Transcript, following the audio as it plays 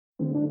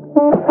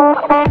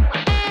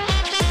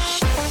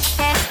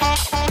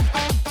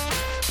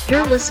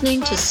You're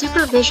listening to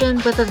Supervision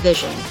with a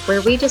Vision,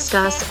 where we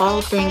discuss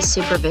all things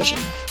supervision.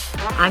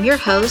 I'm your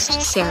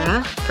host,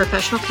 Sarah,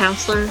 professional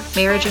counselor,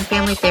 marriage and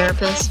family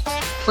therapist,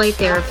 play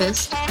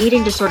therapist,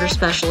 eating disorder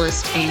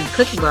specialist, and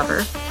cookie lover,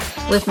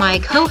 with my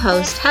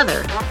co-host,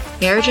 Heather,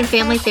 marriage and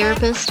family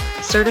therapist,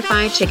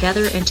 certified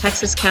Together in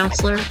Texas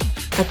counselor,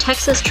 a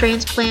Texas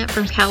transplant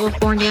from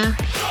California,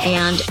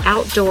 and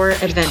outdoor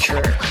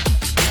adventurer.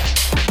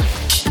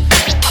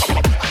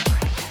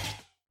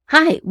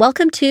 Hi,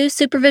 welcome to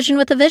Supervision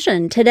with a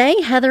Vision. Today,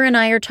 Heather and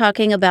I are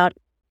talking about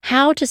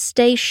how to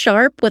stay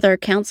sharp with our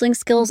counseling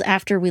skills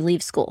after we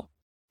leave school.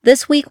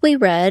 This week we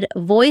read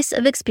Voice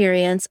of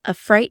Experience, A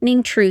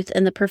Frightening Truth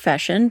in the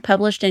Profession,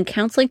 published in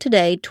Counseling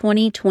Today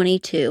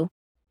 2022.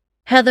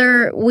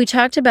 Heather, we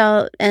talked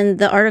about, and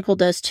the article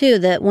does too,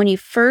 that when you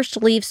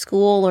first leave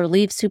school or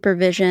leave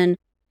supervision,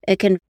 it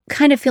can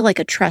kind of feel like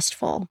a trust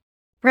fall.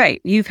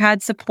 Right. You've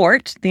had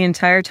support the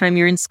entire time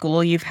you're in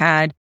school. You've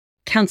had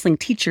counseling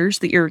teachers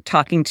that you're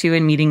talking to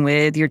and meeting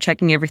with. You're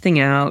checking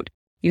everything out.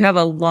 You have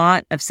a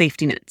lot of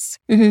safety nets.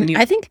 Mm-hmm.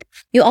 I think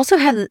you also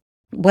have,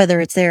 whether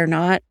it's there or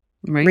not,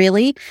 right.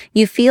 Really,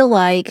 you feel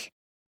like,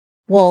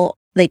 well,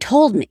 they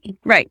told me.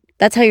 Right.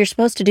 That's how you're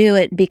supposed to do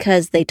it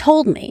because they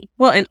told me.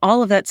 Well, and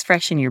all of that's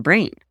fresh in your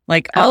brain.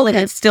 Like all of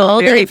it's still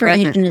all very the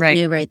information present, is right?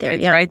 New right there.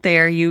 It's yeah. right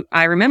there.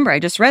 I remember I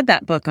just read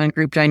that book on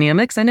group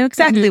dynamics. I know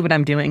exactly what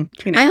I'm doing.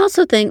 You know. I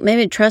also think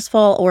maybe trust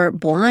fall or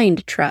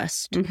blind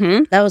trust.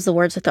 Mm-hmm. That was the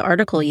words that the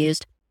article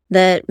used.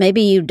 That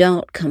maybe you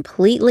don't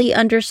completely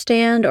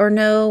understand or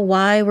know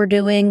why we're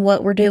doing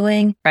what we're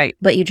doing. Right.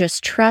 But you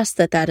just trust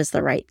that that is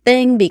the right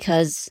thing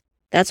because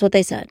that's what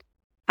they said.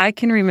 I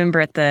can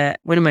remember at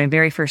one of my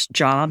very first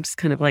jobs,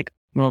 kind of like,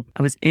 well,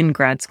 I was in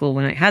grad school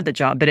when I had the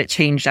job, but it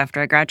changed after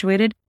I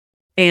graduated.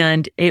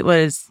 And it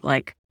was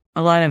like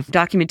a lot of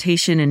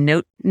documentation and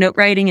note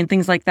writing and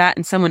things like that.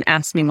 And someone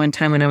asked me one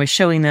time when I was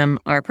showing them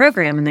our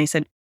program, and they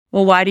said,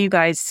 well, why do you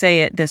guys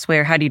say it this way?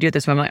 Or how do you do it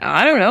this way? I'm like,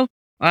 I don't know.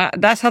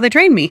 That's how they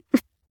trained me.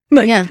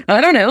 Yeah.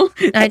 I don't know.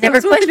 I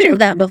never questioned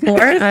that before.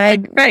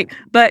 Right.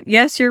 But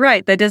yes, you're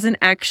right. That doesn't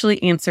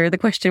actually answer the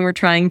question we're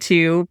trying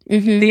to,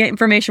 the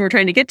information we're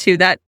trying to get to.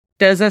 That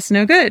does us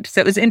no good.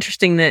 So it was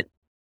interesting that,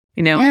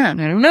 I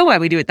don't know why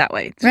we do it that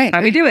way. It's right.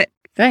 How we do it.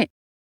 Right.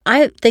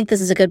 I think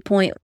this is a good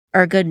point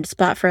or a good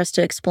spot for us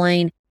to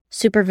explain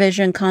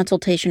supervision,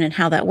 consultation, and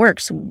how that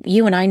works.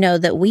 You and I know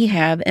that we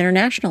have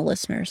international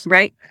listeners.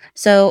 Right.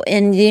 So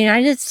in the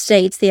United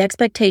States, the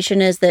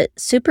expectation is that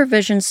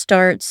supervision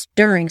starts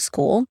during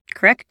school.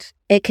 Correct.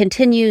 It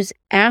continues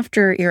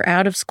after you're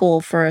out of school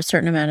for a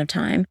certain amount of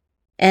time.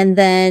 And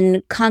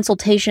then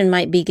consultation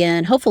might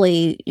begin.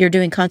 Hopefully, you're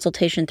doing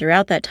consultation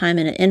throughout that time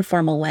in an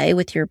informal way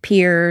with your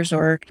peers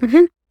or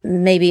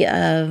maybe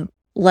a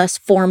less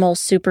formal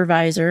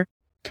supervisor.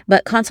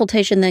 But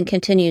consultation then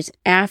continues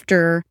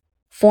after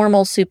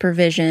formal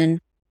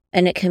supervision,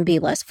 and it can be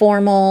less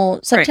formal.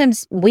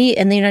 Sometimes we,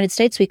 in the United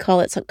States, we call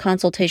it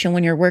consultation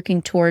when you're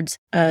working towards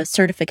a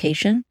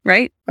certification.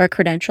 Right. Or a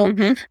credential.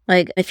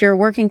 Like if you're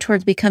working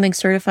towards becoming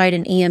certified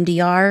in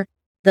EMDR,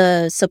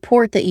 the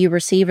support that you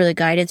receive or the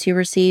guidance you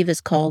receive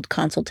is called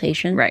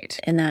consultation. Right.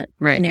 In that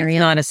right. scenario. It's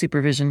not a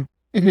supervision.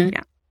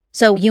 Yeah.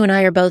 So you and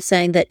I are both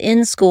saying that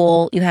in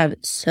school, you have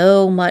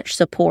so much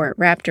support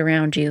wrapped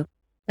around you.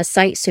 A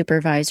site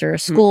supervisor, a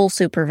school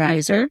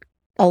supervisor,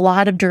 a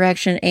lot of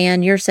direction.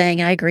 And you're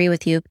saying, I agree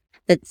with you,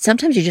 that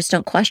sometimes you just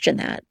don't question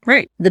that.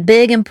 Right. The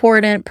big,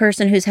 important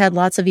person who's had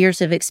lots of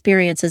years of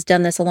experience, has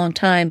done this a long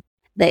time.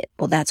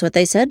 That's what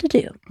they said to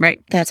do.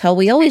 Right. That's how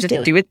we always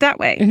do it. Do it that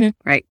way.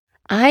 Right.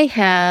 I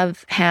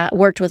have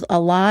worked with a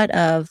lot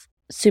of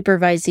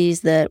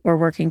supervisees that were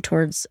working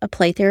towards a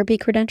play therapy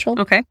credential.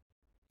 Okay.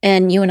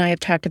 And you and I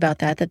have talked about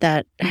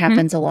that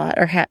happens a lot,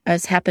 or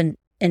has happened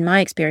in my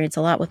experience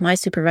a lot with my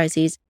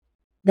supervisees,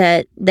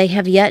 that they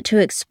have yet to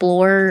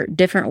explore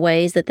different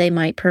ways that they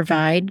might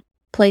provide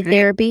play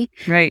therapy.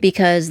 Right.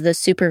 Because the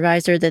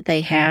supervisor that they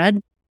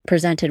had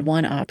presented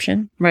one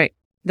option. Right.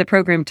 The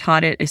program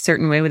taught it a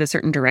certain way with a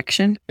certain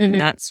direction. And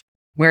that's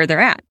where they're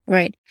at.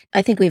 Right.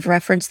 I think we've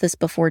referenced this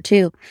before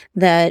too,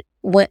 that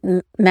what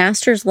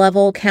master's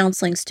level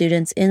counseling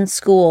students in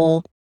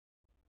school,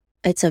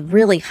 it's a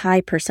really high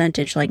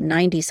percentage, like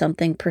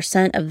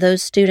 90-something% of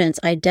those students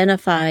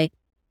identify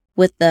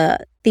with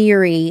the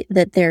theory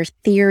that their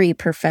theory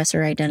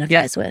professor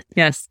identifies with.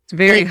 Yes. It's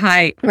very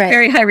high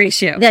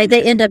ratio.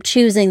 They end up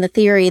choosing the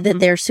theory that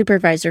their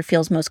supervisor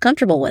feels most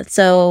comfortable with.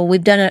 So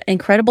we've done an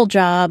incredible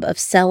job of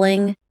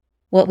selling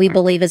what we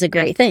believe is a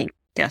great thing.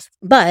 Yes.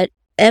 But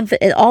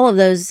all of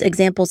those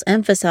examples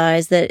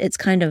emphasize that it's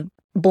kind of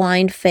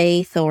blind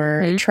faith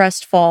or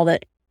trust fall,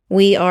 that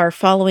we are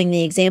following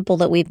the example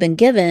that we've been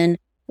given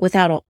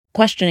without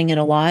questioning it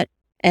a lot.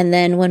 And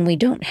then when we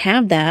don't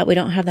have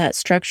that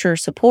structure or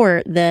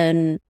support,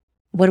 then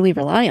what do we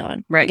rely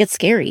on? Right. It gets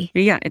scary.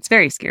 Yeah, it's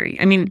very scary.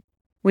 I mean,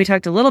 we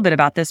talked a little bit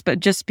about this, but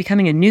just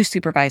becoming a new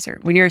supervisor.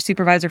 When you're a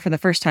supervisor for the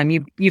first time,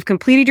 you've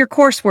completed your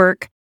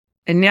coursework,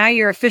 and now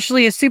you're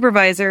officially a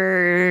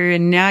supervisor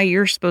and now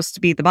you're supposed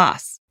to be the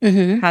boss.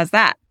 Mm-hmm. How's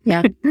that?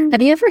 Yeah.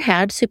 Have you ever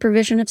had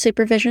supervision of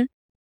supervision?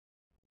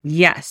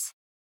 Yes.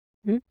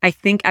 Mm-hmm. I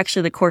think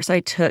actually the course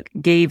I took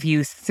gave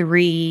you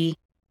 3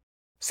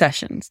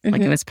 sessions. Mm-hmm.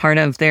 Like it was part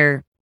of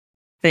their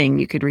thing.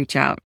 You could reach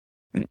out.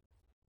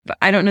 But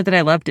I don't know that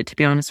I loved it, to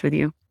be honest with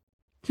you.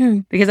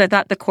 Because I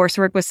thought the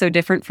coursework was so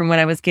different from what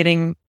I was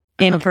getting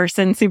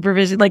in-person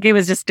supervision. Like it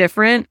was just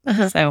different.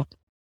 So,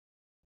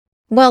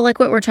 well, like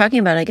what we're talking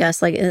about, I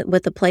guess, like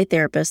with the play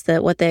therapist,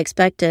 that what they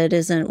expected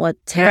isn't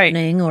what's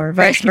happening, or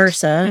vice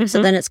versa. Mm-hmm.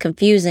 So then it's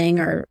confusing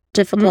or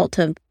difficult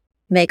to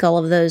make all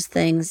of those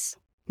things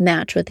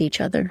match with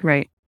each other.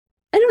 Right.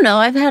 I don't know.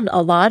 I've had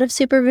a lot of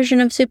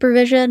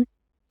supervision,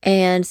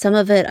 and some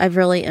of it I've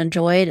really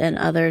enjoyed, and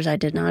others I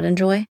did not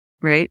enjoy.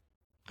 Right.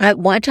 At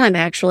one time,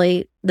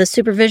 actually, the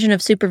supervision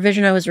of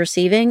supervision I was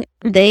receiving,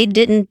 they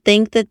didn't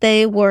think that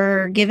they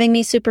were giving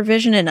me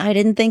supervision, and I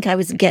didn't think I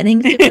was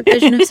getting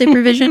supervision of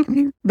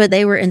supervision, but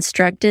they were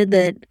instructed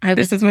that I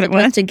was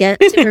supposed to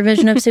get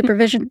supervision of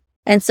supervision.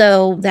 And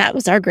so that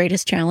was our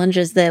greatest challenge,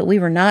 is that we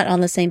were not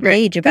on the same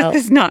page about...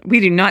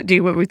 We do not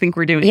do what we think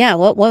we're doing. Yeah,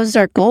 what was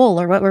our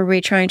goal, or what were we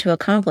trying to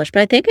accomplish?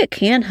 But I think it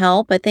can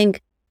help. I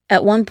think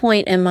at one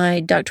point in my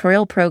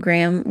doctoral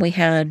program, we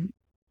had...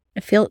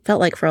 It felt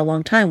like for a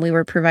long time, we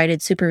were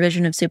provided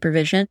supervision of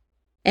supervision.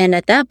 And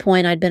at that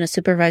point, I'd been a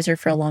supervisor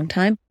for a long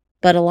time,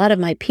 but a lot of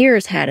my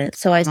peers hadn't.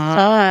 So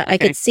I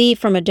could see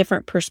from a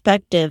different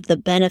perspective the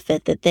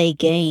benefit that they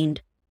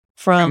gained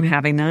from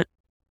having that.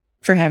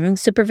 For having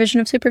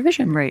supervision of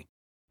supervision. Right.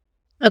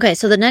 Okay,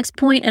 so the next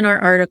point in our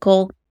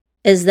article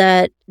is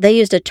that they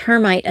used a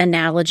termite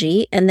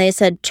analogy, and they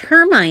said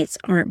termites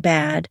aren't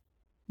bad,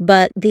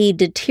 but the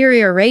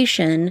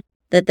deterioration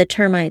that the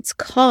termites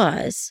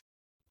cause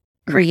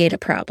create a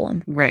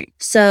problem. Right.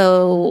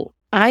 So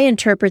I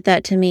interpret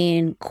that to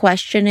mean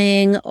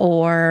questioning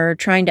or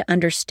trying to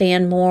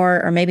understand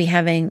more, or maybe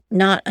having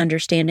not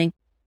understanding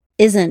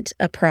isn't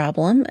a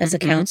problem as a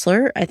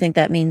counselor. I think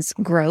that means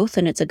growth,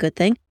 and it's a good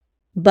thing.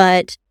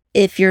 But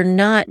if you're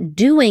not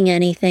doing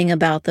anything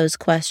about those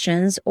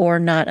questions or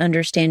not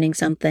understanding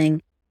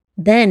something,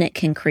 then it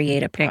can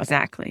create a problem.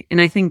 Exactly. And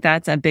I think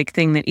that's a big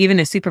thing that even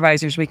as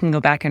supervisors, we can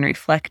go back and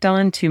reflect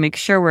on to make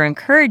sure we're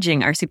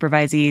encouraging our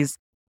supervisees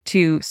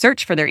to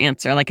search for their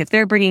answer. Like if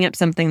they're bringing up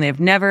something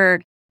they've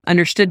never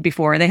understood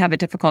before, they have a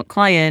difficult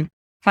client,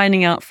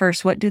 finding out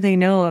first, what do they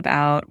know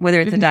about, whether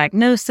it's a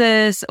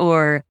diagnosis,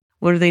 or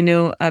what do they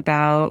know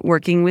about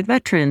working with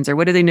veterans, or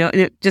what do they know,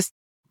 just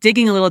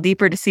digging a little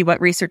deeper to see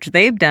what research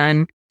they've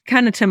done,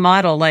 kind of to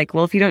model like,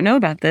 well, if you don't know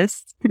about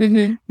this,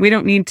 we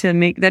don't need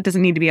to that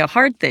doesn't need to be a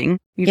hard thing.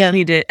 You just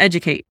need to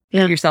educate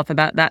yourself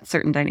about that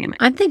certain dynamic.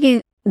 I'm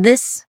thinking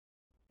this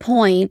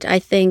point, I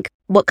think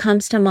what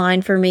comes to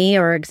mind for me,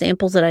 or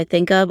examples that I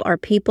think of, are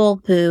people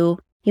who,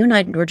 you and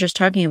I were just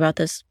talking about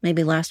this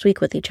maybe last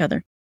week with each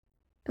other,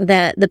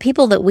 that the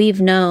people that we've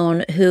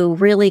known who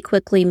really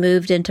quickly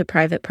moved into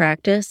private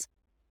practice,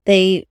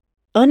 they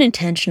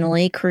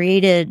unintentionally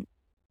created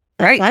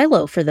a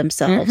silo for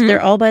themselves. They're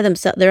all by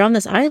themselves. They're on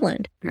this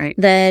island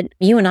that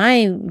you and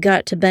I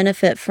got to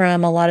benefit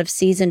from a lot of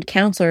seasoned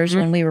counselors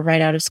when we were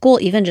right out of school,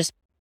 even just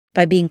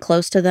by being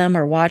close to them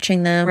or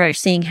watching them or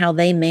seeing how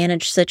they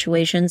manage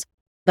situations.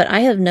 But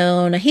I have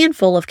known a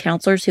handful of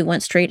counselors who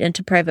went straight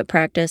into private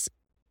practice.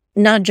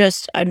 Not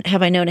just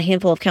have I known a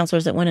handful of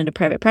counselors that went into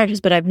private practice,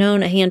 but I've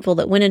known a handful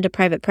that went into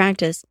private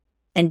practice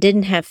and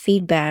didn't have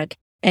feedback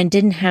and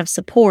didn't have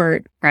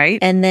support. Right.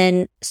 And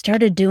then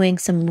started doing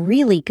some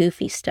really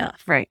goofy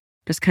stuff. Right.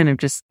 Just kind of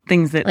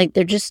things that... Like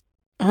they're just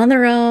on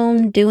their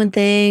own doing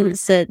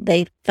things that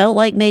they felt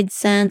like made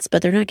sense,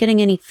 but they're not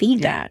getting any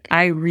feedback.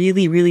 I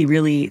really, really,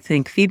 really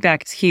think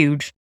feedback is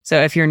huge.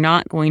 So if you're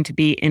not going to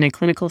be in a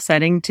clinical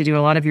setting to do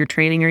a lot of your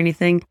training or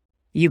anything,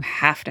 you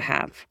have to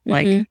have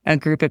like a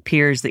group of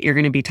peers that you're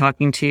going to be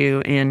talking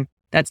to. And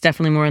that's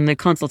definitely more on the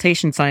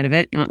consultation side of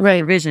it, not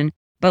supervision.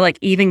 But like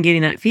even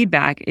getting that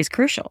feedback is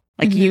crucial.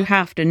 Like you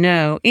have to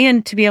know,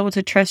 and to be able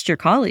to trust your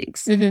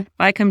colleagues. If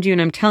I come to you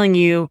and I'm telling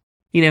you,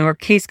 or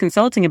case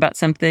consulting about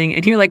something,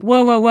 and you're like,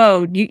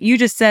 whoa, you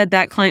just said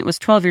that client was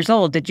 12 years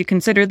old. Did you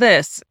consider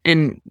this?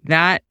 And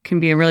that can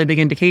be a really big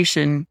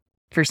indication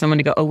for someone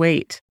to go, oh,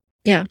 wait.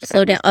 Yeah,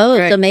 slow down.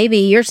 Oh, so maybe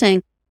you're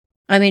saying,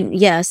 I mean,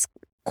 yes,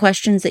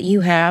 questions that you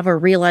have, or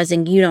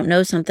realizing you don't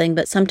know something,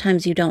 but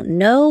sometimes you don't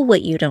know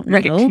what you don't know.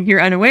 Right. You're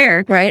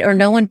unaware. Right.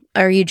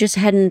 Or you just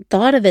hadn't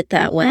thought of it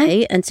that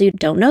way. And so you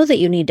don't know that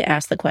you need to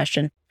ask the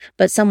question,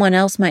 but someone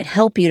else might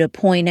help you to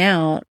point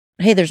out,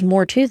 hey, there's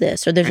more to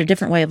this, or there's a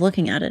different way of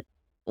looking at it.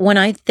 When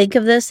I think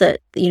of this,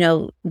 that,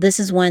 this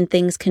is when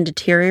things can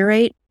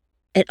deteriorate,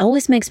 it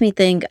always makes me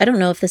think, I don't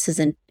know if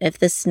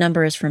this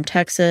number is from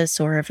Texas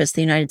or if it's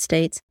the United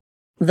States.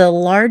 The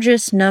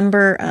largest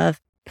number of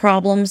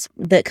problems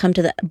that come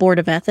to the Board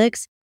of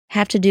Ethics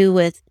have to do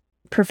with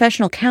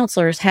professional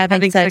counselors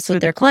having sex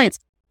with their clients.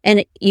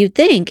 And you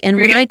think, and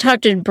when I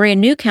talk to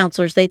brand new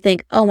counselors, they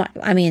think,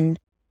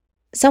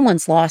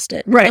 someone's lost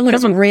it. Right.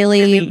 Someone's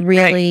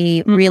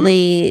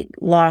really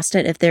lost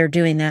it if they're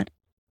doing that.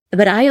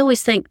 But I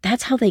always think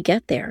that's how they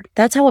get there.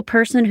 That's how a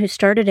person who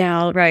started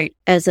out Right.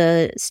 as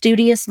a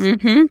studious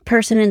Mm-hmm.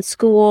 person in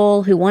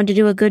school who wanted to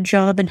do a good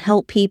job and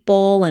help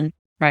people and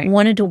Right.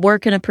 wanted to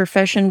work in a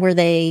profession where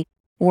they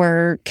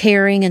were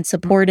caring and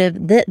supportive.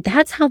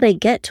 That's how they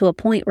get to a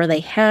point where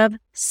they have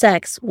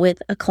sex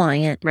with a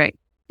client, Right.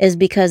 is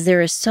because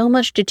there is so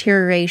much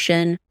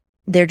deterioration.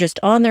 They're just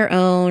on their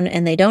own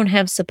and they don't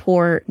have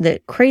support,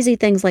 that crazy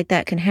things like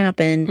that can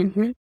happen,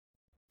 Mm-hmm.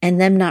 and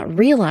them not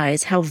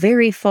realize how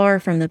very far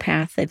from the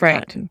path they've Right.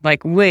 gotten.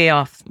 Like way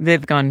off.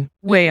 They've gone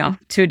way off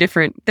to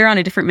they're on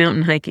a different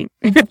mountain hiking.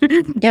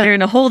 They're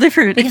in a whole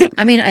different.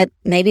 I mean,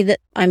 maybe that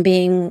I'm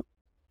being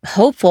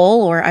hopeful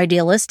or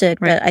idealistic,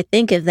 Right. but I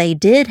think if they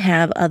did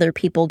have other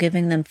people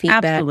giving them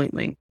feedback,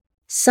 Absolutely.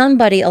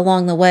 somebody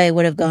along the way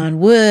would have gone,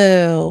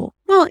 whoa.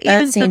 Well,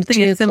 That even seems something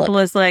too as simple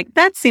as like,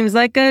 that seems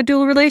like a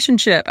dual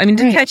relationship. I mean,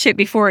 to Right. catch it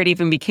before it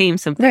even became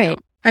something Right. else.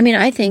 I mean,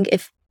 I think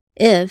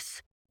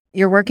if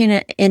you're working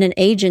in an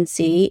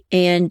agency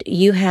and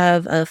you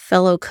have a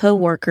fellow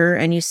coworker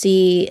and you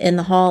see in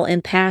the hall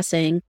in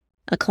passing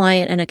a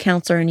client and a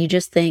counselor and you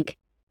just think,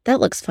 that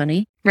looks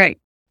funny, Right.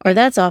 or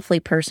that's awfully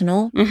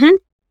personal, Mm-hmm.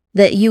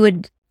 that you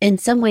would in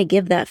some way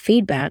give that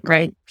feedback.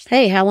 Right.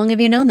 Hey, how long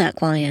have you known that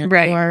client?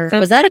 Right. Or So-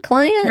 was that a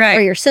client Right.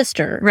 or your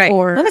sister? Right.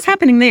 Or What was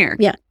happening there?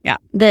 Yeah. Yeah.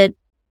 that,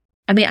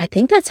 I mean, I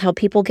think that's how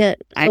people get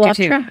I so do off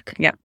too. track.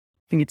 Yeah.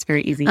 I think it's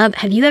very easy.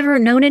 Have you ever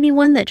known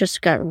anyone that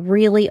just got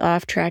really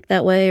off track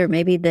that way? Or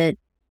maybe that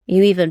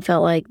you even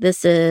felt like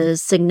this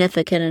is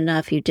significant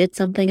enough, you did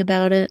something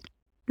about it?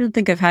 I don't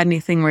think I've had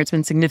anything where it's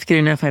been significant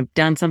enough I've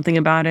done something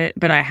about it,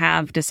 but I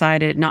have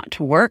decided not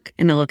to work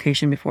in the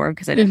location before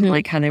because I didn't Mhm.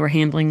 like how they were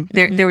handling.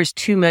 There Mhm. there was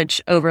too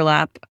much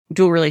overlap,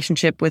 dual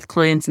relationship with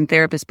clients and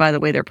therapists by the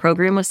way their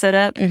program was set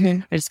up.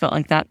 Mm-hmm. I just felt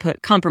like that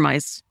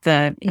compromised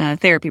the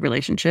therapy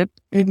relationship.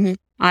 Mm-hmm.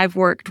 I've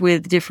worked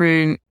with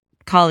different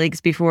colleagues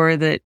before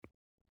that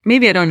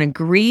maybe I don't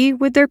agree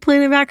with their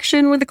plan of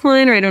action with the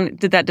client, or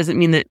that doesn't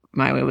mean that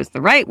my way was the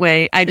right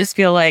way. I just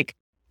feel like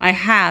I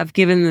have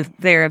given the Some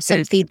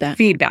therapist feedback.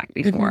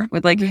 before Mhm.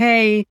 with like, Mhm.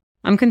 hey,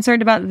 I'm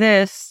concerned about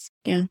this.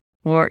 Yeah.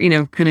 Or,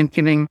 kind of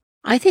giving.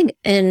 I think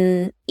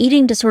in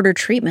eating disorder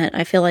treatment,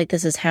 I feel like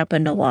this has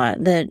happened a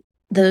lot, that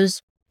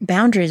those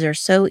boundaries are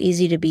so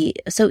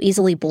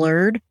easily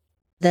blurred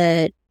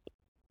that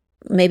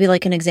maybe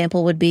like an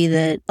example would be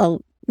that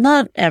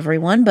not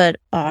everyone, but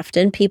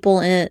often people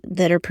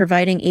that are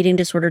providing eating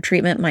disorder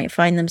treatment might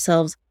find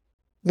themselves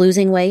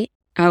losing weight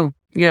Oh,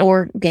 yeah.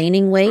 or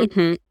gaining weight.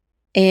 Mhm.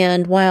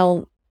 And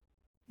while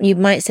you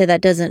might say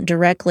that doesn't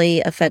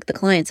directly affect the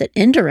clients, it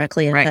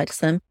indirectly Right. affects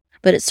them,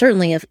 but it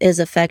certainly is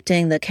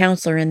affecting the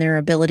counselor and their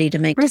ability to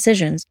make Right.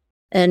 decisions.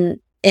 And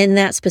in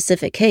that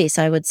specific case,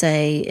 I would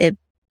say it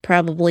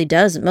probably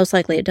does, most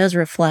likely it does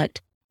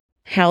reflect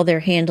how they're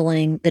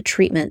handling the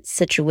treatment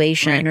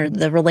situation Right. or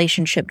the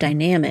relationship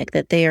dynamic,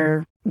 that they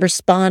are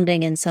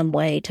responding in some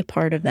way to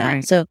part of that.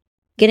 Right. So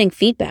getting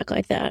feedback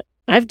like that,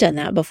 I've done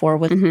that before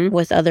Mhm.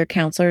 with other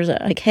counselors,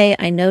 like, hey,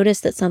 I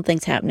noticed that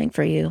something's happening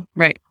for you,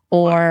 Right.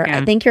 or Yeah.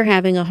 I think you're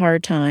having a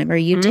hard time, or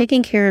you Mhm.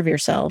 taking care of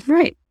yourself,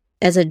 Right.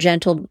 as a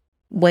gentle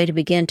way to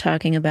begin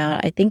talking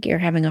about, I think you're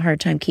having a hard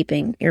time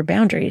keeping your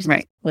boundaries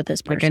Right. with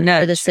this Like a person or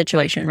nudge, this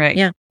situation. right.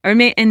 Yeah. Or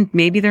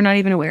maybe they're not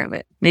even aware of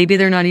it. Maybe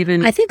they're not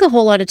even. I think a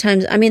whole lot of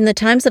times, I mean, the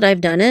times that I've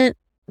done it,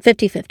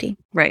 50-50.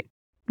 Right.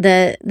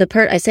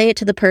 I say it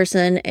to the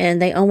person and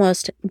they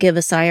almost give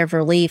a sigh of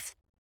relief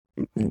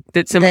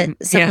That someone.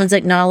 that someone's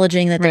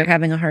acknowledging that they're Right.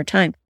 having a hard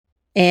time.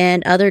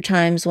 And other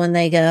times when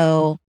they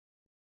go,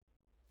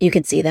 you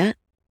can see that,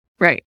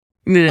 Right.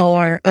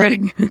 or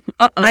Right.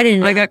 I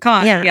didn't. I got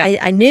caught. Yeah,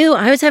 I knew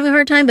I was having a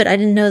hard time, but I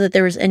didn't know that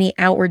there was any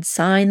outward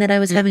sign that I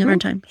was having a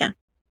hard time. Yeah.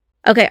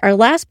 Okay, our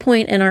last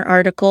point in our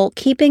article,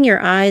 keeping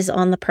your eyes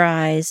on the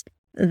prize,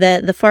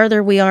 that the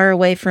farther we are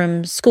away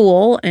from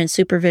school and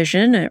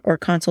supervision or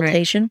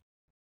consultation,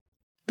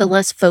 the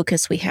less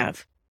focus we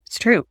have, It's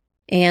true.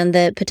 and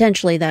that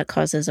potentially that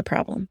causes a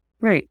problem.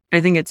 Right.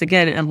 I think it's,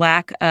 again, a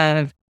lack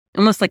of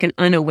almost like an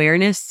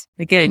unawareness.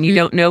 Again, you Mhm.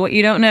 don't know what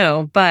you don't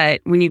know,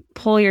 but when you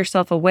pull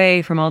yourself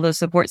away from all those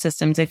support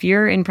systems, if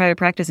you're in private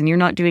practice and you're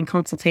not doing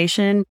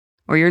consultation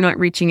or you're not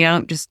reaching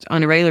out just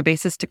on a regular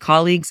basis to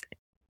colleagues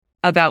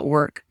about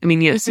work, I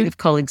mean, yes, Mhm. you have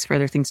colleagues for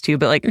other things too,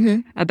 but like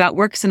Mhm. about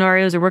work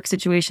scenarios or work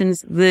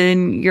situations,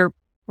 then you're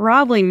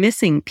probably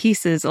missing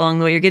pieces along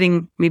the way. You're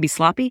getting maybe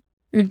sloppy.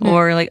 Mhm.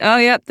 Or like, oh,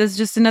 yep, this is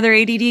just another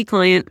ADD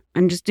client.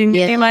 I'm just doing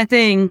Yeah. my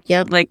thing.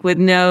 Yep. Like with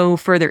no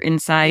further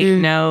insight,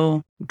 Mm.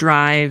 no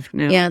drive,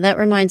 no. Yeah, that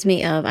reminds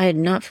me of, I had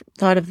not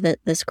thought of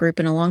this group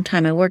in a long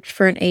time. I worked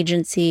for an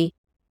agency,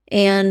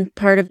 and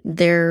part of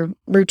their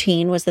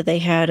routine was that they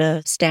had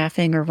a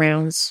staffing or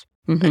rounds,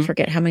 I Mhm.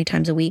 forget how many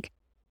times a week,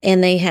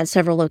 and they had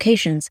several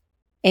locations.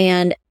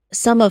 And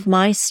some of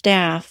my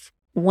staff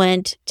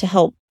went to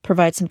help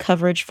provide some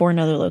coverage for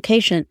another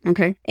location.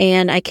 Okay.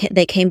 And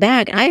they came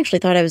back. I actually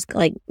thought I was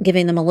like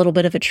giving them a little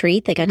bit of a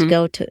treat. They got to Mhm.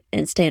 go to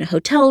and stay in a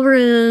hotel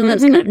room. That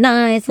was Mhm. kind of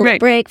nice, a little Right.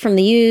 break from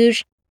the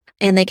usual.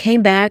 And they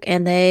came back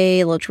and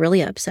they looked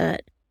really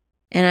upset.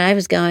 And I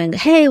was going,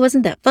 hey,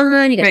 wasn't that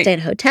fun? You got to stay in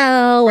a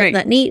hotel. Wasn't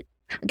that neat?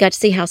 Got to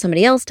see how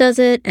somebody else does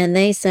it. And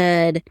they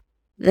said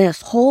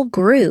this whole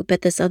group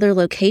at this other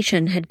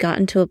location had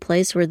gotten to a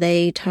place where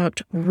they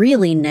talked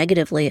really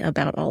negatively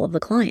about all of the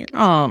clients.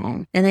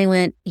 Oh. And they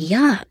went,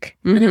 yuck.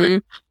 And I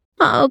went,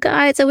 oh,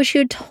 guys, I wish you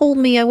had told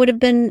me. I would have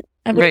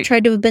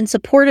tried to have been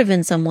supportive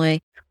in some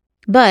way.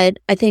 But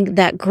I think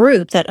that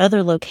group, that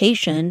other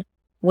location,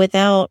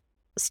 without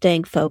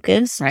staying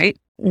focused, they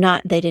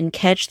didn't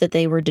catch that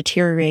they were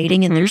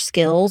deteriorating in their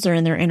skills or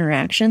in their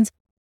interactions.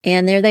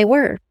 And there they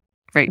were,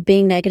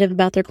 being negative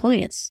about their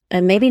clients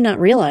and maybe not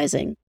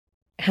realizing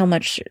how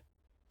much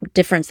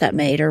difference that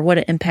made or what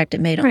impact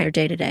it made on their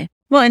day to day.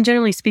 Well, and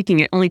generally speaking,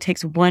 it only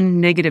takes one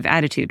negative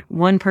attitude,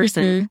 one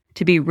person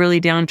to be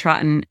really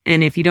downtrodden.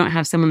 And if you don't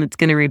have someone that's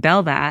going to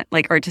rebel that,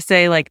 or to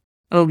say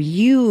oh,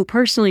 you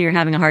personally are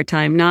having a hard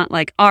time, not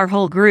our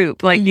whole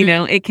group,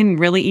 it can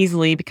really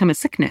easily become a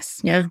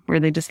sickness where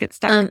they just get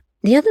stuck.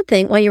 The other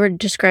thing, while you were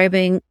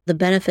describing the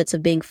benefits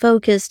of being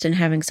focused and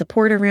having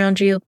support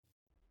around you,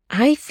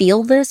 I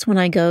feel this when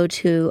I go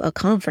to a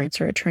conference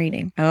or a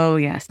training. Oh,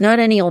 yes. Not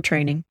any old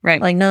training.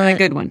 Right. Not a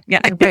good one. Yeah.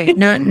 Right.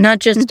 Not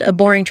just a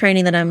boring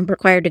training that I'm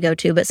required to go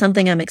to, but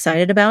something I'm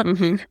excited about.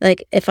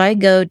 If I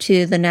go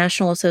to the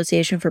National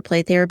Association for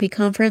Play Therapy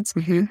conference,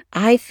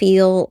 I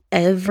feel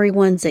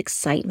everyone's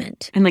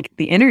excitement. And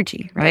the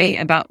energy, right?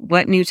 About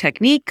what new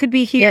technique could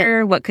be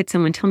here. What could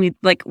someone tell me?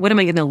 What am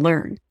I going to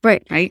learn?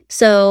 Right.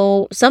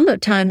 So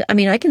sometimes,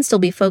 I can still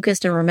be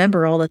focused and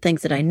remember all the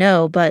things that I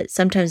know, but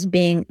sometimes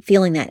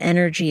feeling that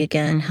energy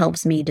again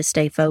helps me to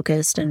stay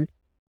focused and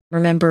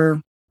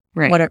remember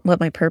what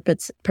my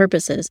purpose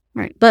is.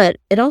 Right. But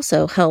it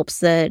also helps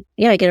that,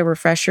 I get a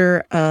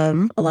refresher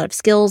of a lot of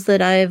skills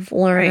that I've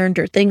learned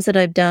or things that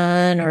I've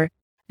done, or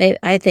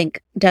I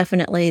think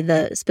definitely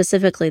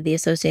specifically the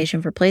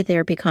Association for Play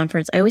Therapy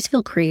conference, I always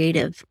feel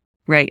creative.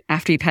 Right.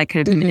 After you've had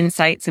kind of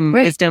insights and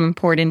wisdom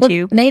poured into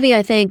you. Maybe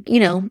I think,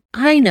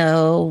 I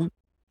know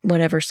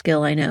whatever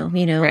skill I know,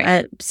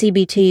 at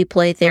CBT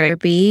play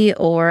therapy,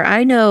 or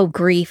I know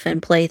grief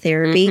and play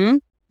therapy,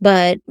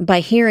 but by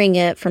hearing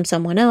it from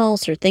someone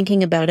else or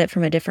thinking about it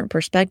from a different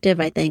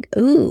perspective, I think,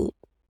 ooh,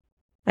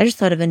 I just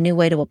thought of a new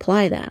way to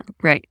apply that.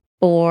 Right.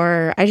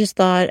 Or I just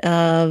thought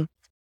of,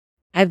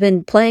 I've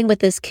been playing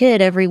with this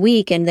kid every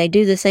week and they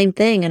do the same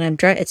thing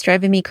and it's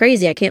driving me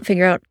crazy. I can't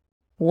figure out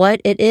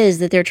what it is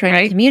that they're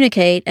trying to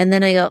communicate. And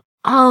then I go,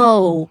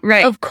 oh,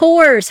 of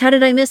course. How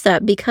did I miss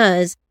that?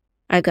 Because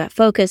I've got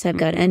focus, I've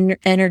got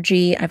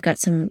energy, I've got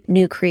some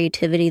new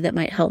creativity that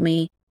might help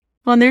me.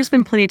 Well, and there's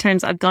been plenty of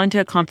times I've gone to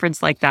a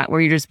conference like that where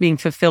you're just being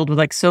fulfilled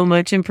with so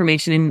much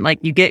information and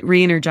you get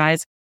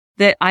re-energized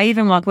that I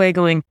even walk away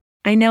going,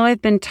 I know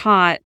I've been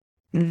taught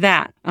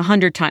that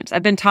 100 times.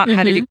 I've been taught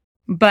how to do,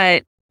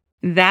 but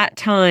that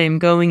time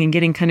going and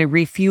getting kind of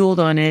refueled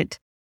on it,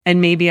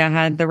 and maybe I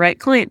had the right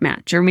client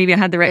match, or maybe I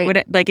had the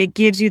right, it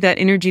gives you that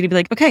energy to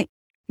be okay,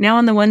 now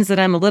on the ones that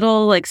I'm a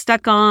little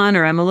stuck on,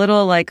 or I'm a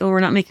little oh, we're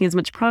not making as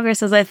much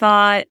progress as I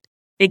thought,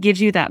 it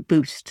gives you that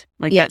boost,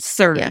 that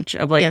surge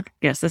of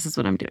yes, this is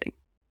what I'm doing.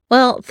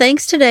 Well,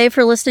 thanks today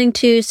for listening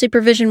to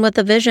Supervision with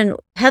a Vision.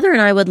 Heather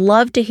and I would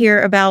love to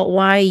hear about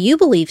why you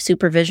believe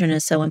supervision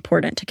is so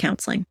important to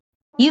counseling.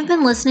 You've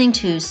been listening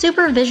to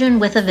Supervision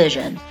with a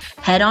Vision.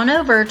 Head on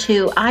over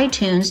to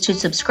iTunes to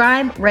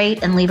subscribe,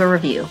 rate, and leave a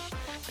review.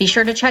 Be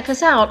sure to check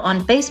us out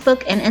on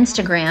Facebook and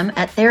Instagram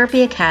at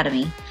Therapy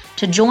Academy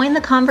to join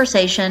the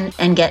conversation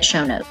and get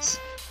show notes.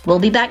 We'll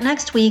be back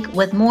next week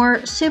with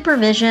more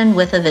Supervision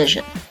with a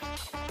Vision.